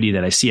any annuity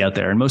that I see out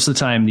there. And most of the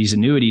time, these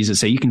annuities that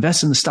say you can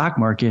invest in the stock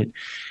market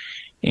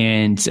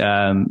and,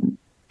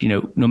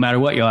 no matter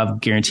what, you'll have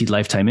guaranteed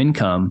lifetime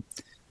income.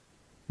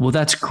 Well,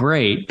 that's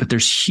great, but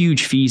there's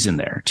huge fees in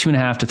there,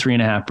 2.5% to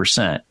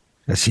 3.5%.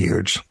 That's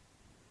huge.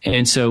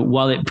 And so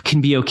while it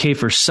can be okay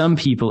for some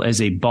people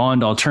as a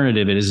bond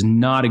alternative, it is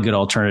not a good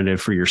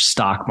alternative for your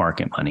stock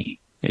market money.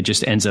 It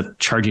just ends up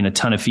charging a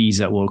ton of fees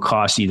that will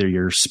cost either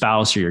your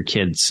spouse or your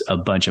kids a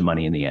bunch of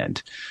money in the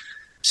end.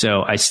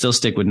 So I still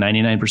stick with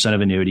 99%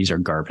 of annuities are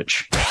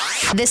garbage.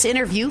 This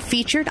interview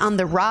featured on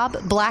The Rob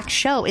Black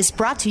Show is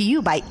brought to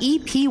you by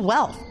EP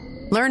Wealth.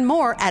 Learn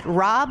more at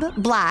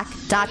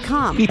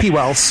robblack.com. EP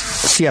Wealth,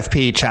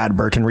 CFP, Chad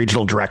Burton,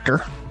 Regional Director.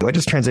 What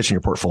does transition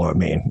your portfolio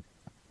mean?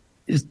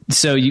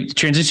 So you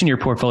transition your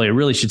portfolio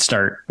really should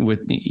start with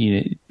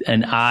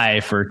an eye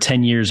for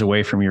 10 years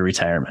away from your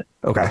retirement.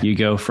 Okay. You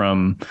go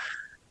from,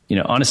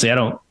 honestly,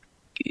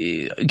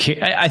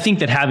 I think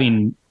that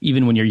having,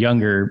 even when you're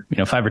younger,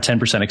 5 or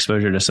 10%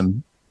 exposure to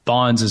some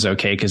bonds is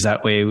okay. Cause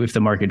that way, if the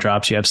market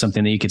drops, you have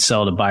something that you could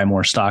sell to buy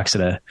more stocks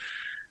at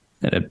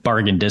a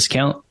bargain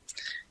discount.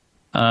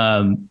 But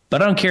I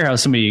don't care how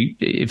somebody,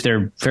 if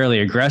they're fairly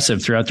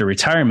aggressive throughout their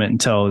retirement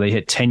until they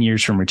hit 10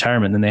 years from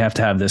retirement, then they have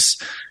to have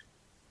this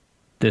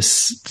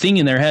this thing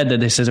in their head that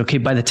they says, okay,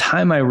 by the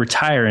time I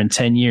retire in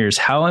 10 years,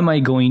 how am I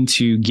going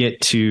to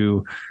get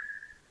to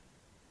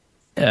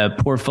a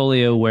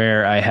portfolio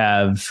where I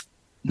have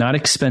not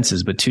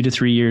expenses, but 2 to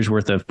 3 years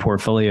worth of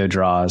portfolio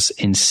draws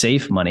in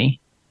safe money?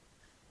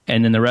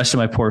 And then the rest of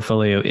my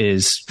portfolio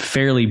is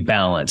fairly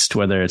balanced,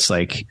 whether it's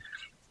like,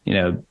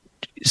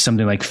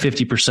 something like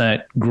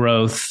 50%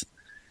 growth,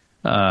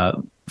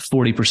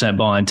 40%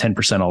 bond,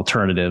 10%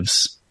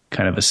 alternatives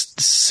kind of a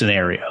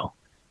scenario.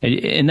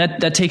 And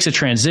that takes a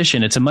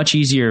transition. It's a much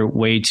easier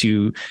way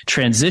to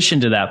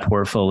transition to that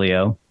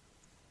portfolio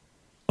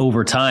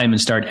over time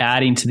and start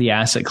adding to the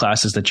asset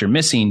classes that you're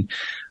missing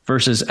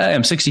versus, hey,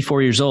 I'm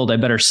 64 years old. I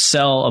better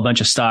sell a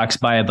bunch of stocks,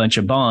 buy a bunch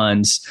of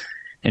bonds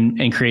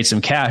and create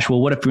some cash. Well,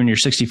 what if when you're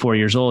 64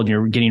 years old and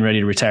you're getting ready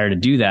to retire to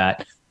do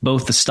that,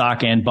 both the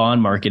stock and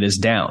bond market is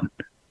down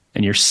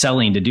and you're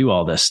selling to do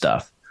all this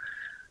stuff?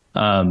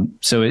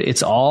 So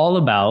it's all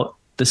about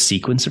the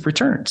sequence of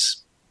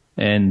returns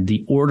and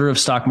the order of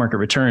stock market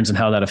returns and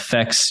how that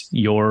affects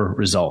your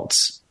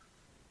results.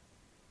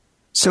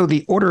 So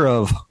the order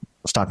of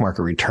stock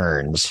market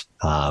returns,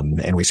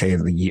 and we say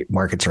the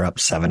markets are up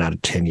 7 out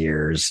of 10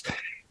 years.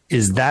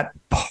 Is that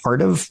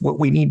part of what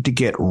we need to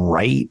get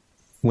right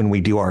when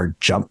we do our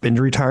jump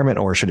into retirement,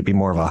 or should it be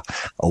more of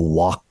a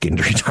walk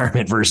into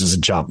retirement versus a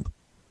jump?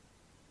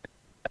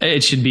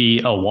 It should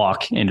be a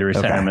walk into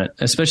retirement,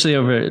 especially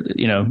over,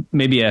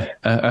 maybe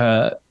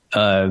a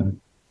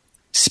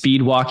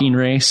speed walking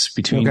race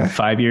between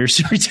 5 years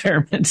to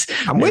retirement.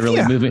 I'm with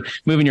you.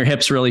 Moving your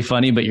hips really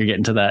funny, but you're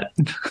getting to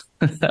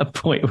that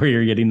point where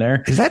you're getting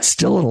there. Is that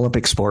still an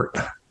Olympic sport?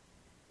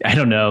 I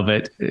don't know,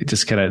 but it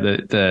just kind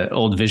of the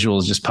old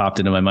visuals just popped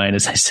into my mind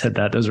as I said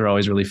that. Those are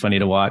always really funny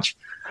to watch.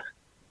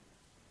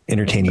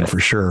 Entertaining for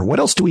sure. What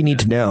else do we need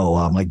to know?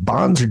 Like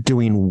bonds are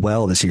doing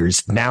well this year.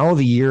 Is now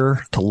the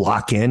year to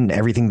lock in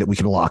everything that we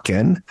can lock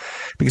in?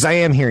 Because I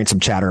am hearing some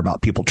chatter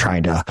about people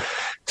trying to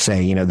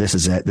say, this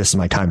is it. This is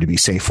my time to be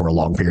safe for a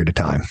long period of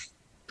time.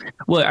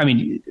 Well, I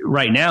mean,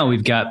 right now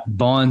we've got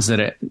bonds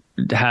that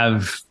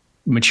have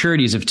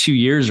maturities of 2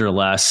 years or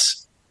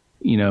less,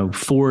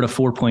 4 to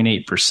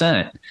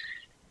 4.8%.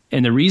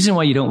 And the reason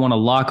why you don't want to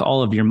lock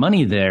all of your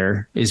money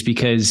there is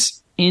because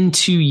in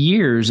 2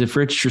 years, if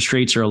interest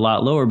rates are a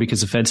lot lower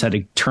because the Fed's had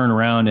to turn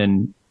around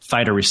and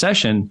fight a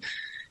recession,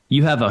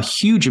 you have a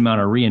huge amount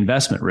of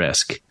reinvestment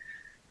risk,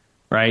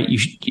 right?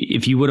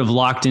 If you would have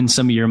locked in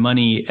some of your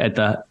money at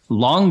the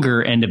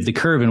longer end of the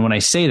curve, and when I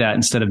say that,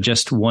 instead of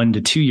just 1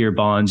 to 2 year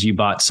bonds, you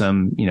bought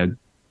some,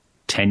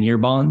 10-year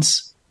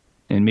bonds,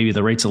 and maybe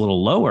the rate's a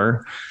little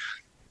lower.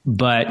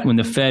 But when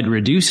the Fed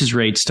reduces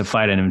rates to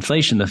fight an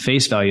inflation, the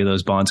face value of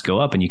those bonds go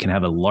up and you can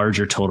have a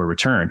larger total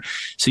return.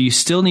 So you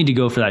still need to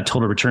go for that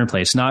total return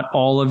play. It's not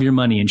all of your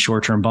money in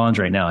short-term bonds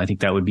right now. I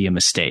think that would be a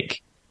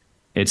mistake.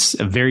 It's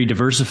a very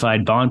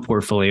diversified bond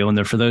portfolio.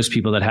 And for those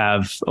people that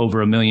have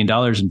over $1 million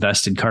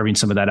invested, carving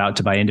some of that out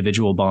to buy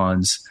individual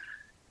bonds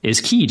is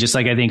key. Just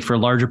like I think for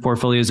larger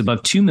portfolios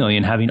above 2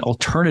 million, having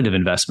alternative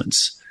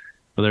investments,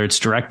 whether it's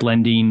direct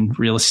lending,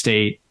 real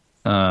estate,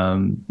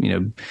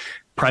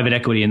 private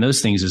equity and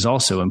those things is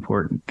also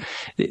important.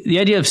 The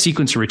idea of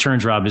sequence of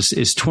returns, Rob, is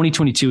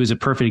 2022 is a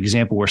perfect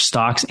example where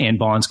stocks and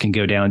bonds can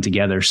go down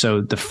together.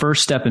 So the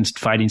first step in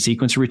fighting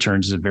sequence of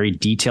returns is a very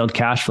detailed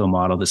cash flow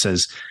model that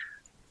says,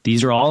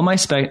 these are all of my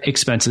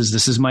expenses.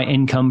 This is my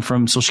income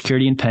from Social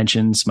Security and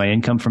pensions, my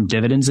income from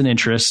dividends and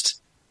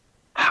interest.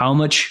 How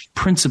much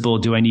principal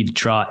do I need to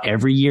draw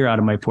every year out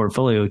of my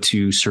portfolio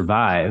to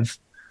survive?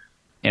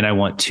 And I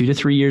want 2 to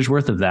 3 years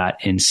worth of that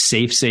in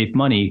safe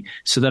money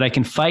so that I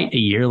can fight a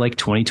year like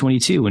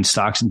 2022 when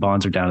stocks and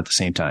bonds are down at the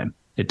same time.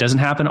 It doesn't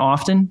happen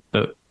often,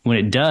 but when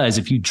it does,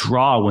 if you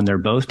draw when they're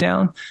both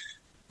down,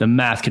 the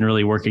math can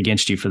really work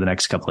against you for the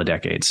next couple of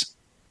decades.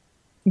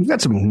 We've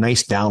got some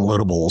nice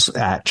downloadables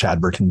at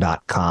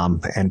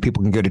chadburton.com, and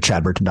people can go to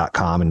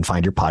chadburton.com and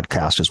find your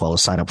podcast as well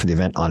as sign up for the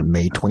event on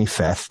May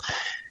 25th.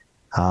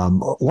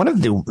 One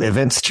of the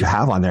events that you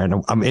have on there,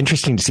 and I'm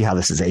interested to see how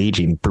this is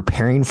aging,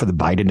 preparing for the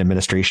Biden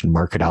administration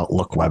market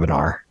outlook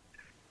webinar.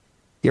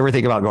 You ever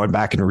think about going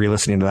back and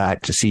re-listening to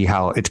that to see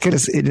how it's good?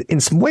 In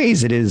some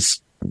ways, it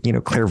is,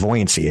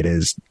 clairvoyancy. It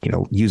is,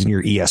 using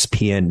your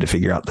ESPN to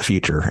figure out the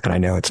future. And I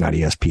know it's not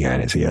ESPN,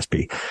 it's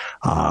ESP.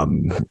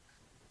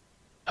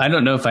 I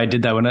don't know if I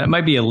did that one. It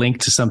might be a link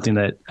to something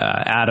that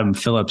Adam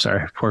Phillips,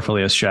 our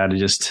portfolio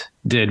strategist,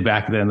 did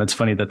back then. That's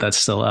funny that that's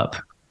still up.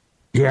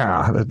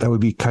 Yeah, that would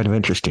be kind of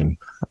interesting.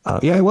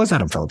 Yeah, it was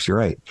Adam Phillips. You're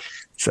right.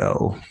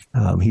 So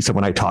he's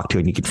someone I talked to,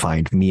 and you can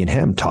find me and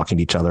him talking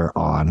to each other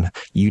on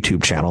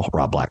YouTube channel,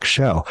 Rob Black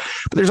Show.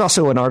 But there's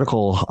also an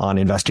article on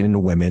investing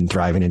in women,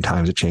 thriving in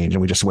times of change.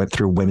 And we just went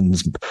through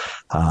Women's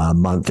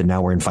Month, and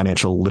now we're in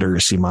Financial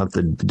Literacy Month.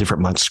 The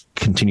different months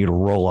continue to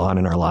roll on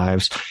in our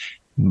lives,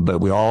 but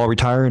we all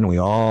retire and we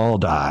all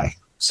die.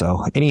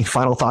 So any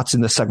final thoughts in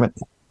this segment?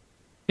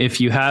 If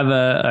you have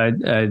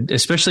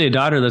especially a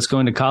daughter that's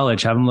going to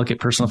college, have them look at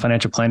personal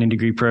financial planning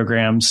degree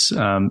programs.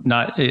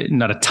 Not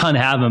a ton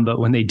have them, but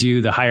when they do,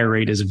 the hire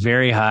rate is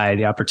very high.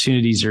 The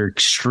opportunities are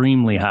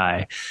extremely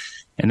high.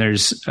 And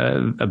there's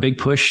a big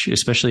push,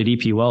 especially at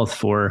EP Wealth,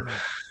 for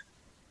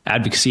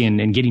advocacy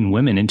and getting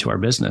women into our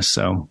business.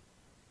 So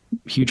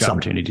huge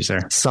opportunities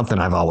there. Something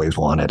I've always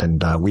wanted.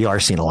 And we are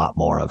seeing a lot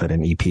more of it.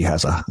 And EP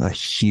has a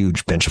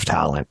huge bench of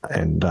talent.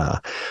 And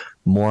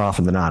more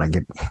often than not, I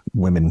get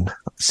women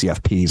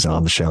CFPs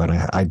on the show, and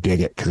I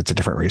dig it because it's a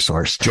different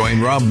resource.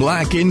 Join Rob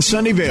Black in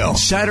Sunnyvale,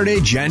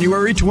 Saturday,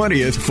 January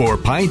 20th for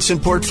Pints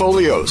and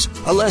Portfolios,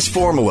 a less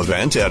formal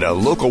event at a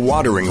local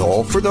watering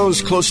hole for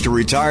those close to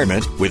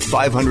retirement with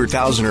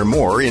 $500,000 or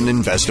more in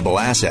investable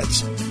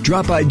assets.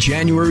 Drop by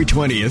January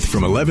 20th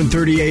from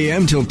 11:30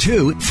 a.m. till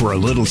 2 for a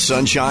little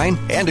sunshine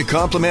and a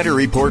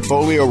complimentary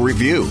portfolio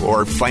review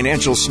or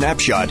financial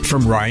snapshot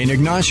from Ryan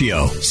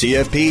Ignacio,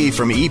 CFP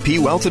from EP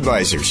Wealth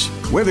Advisors.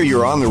 Whether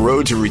you're on the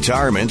road to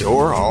retirement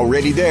or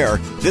already there,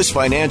 this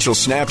financial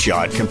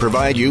snapshot can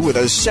provide you with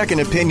a second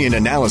opinion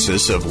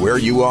analysis of where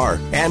you are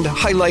and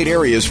highlight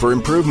areas for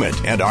improvement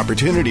and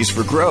opportunities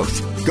for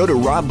growth. Go to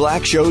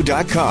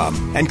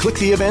robblackshow.com and click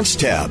the Events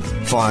tab.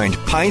 Find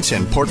Pints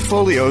and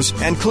Portfolios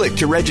and click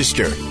to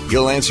register.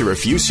 You'll answer a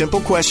few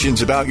simple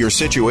questions about your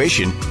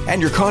situation, and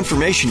your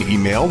confirmation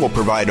email will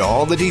provide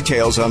all the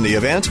details on the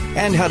event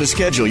and how to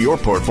schedule your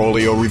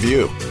portfolio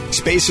review.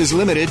 Space is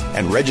limited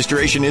and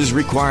registration is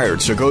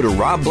required, so go to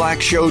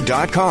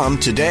robblackshow.com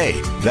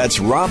today. That's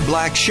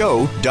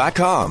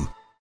robblackshow.com.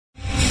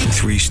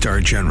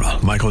 3-star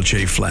General Michael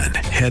J. Flynn,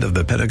 head of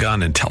the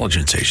Pentagon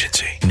Intelligence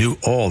Agency, knew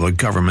all the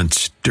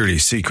government's dirty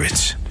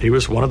secrets. He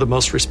was one of the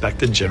most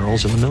respected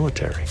generals in the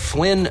military.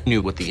 Flynn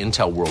knew what the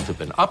intel world had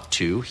been up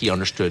to. He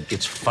understood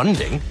its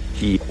funding.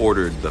 He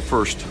ordered the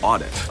first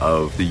audit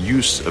of the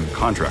use of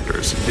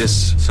contractors.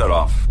 This set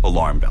off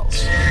alarm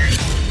bells.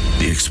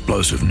 The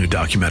explosive new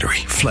documentary,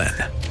 Flynn,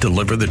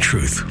 Deliver the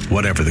Truth,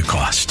 Whatever the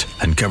Cost,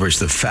 uncovers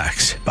the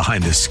facts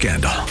behind this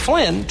scandal.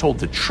 Flynn told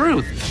the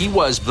truth. He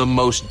was the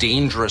most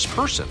dangerous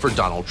person for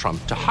Donald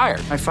Trump to hire.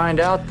 I find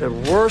out the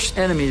worst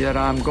enemy that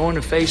I'm going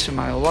to face in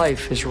my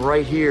life is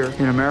right here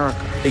in America.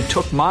 They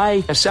took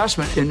my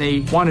assessment and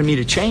they wanted me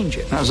to change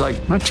it. And I was like,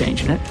 I'm not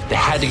changing it. They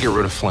had to get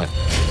rid of Flynn.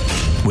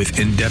 With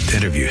in-depth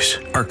interviews,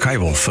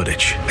 archival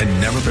footage,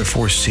 and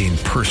never-before-seen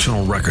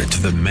personal records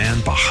of the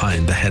man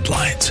behind the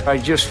headlines. I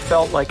just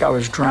felt like I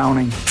was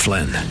drowning.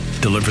 Flynn,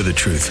 Deliver the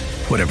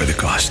Truth, Whatever the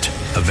Cost.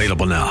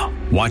 Available now.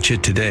 Watch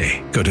it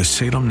today. Go to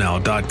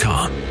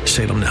salemnow.com.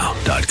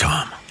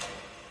 salemnow.com.